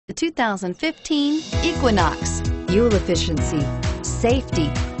The 2015 Equinox. Fuel efficiency, safety,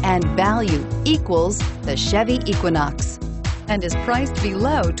 and value equals the Chevy Equinox and is priced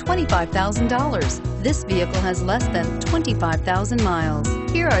below $25,000. This vehicle has less than 25,000 miles.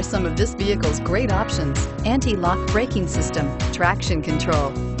 Here are some of this vehicle's great options: anti-lock braking system, traction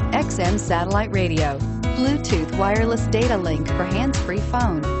control, XM satellite radio, Bluetooth wireless data link for hands-free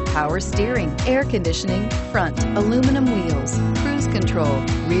phone, power steering, air conditioning, front aluminum wheels, cruise control,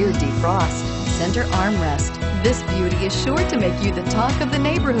 rear defrost, center armrest. This beauty is sure to make you the talk of the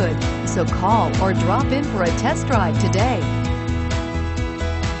neighborhood. So call or drop in for a test drive today.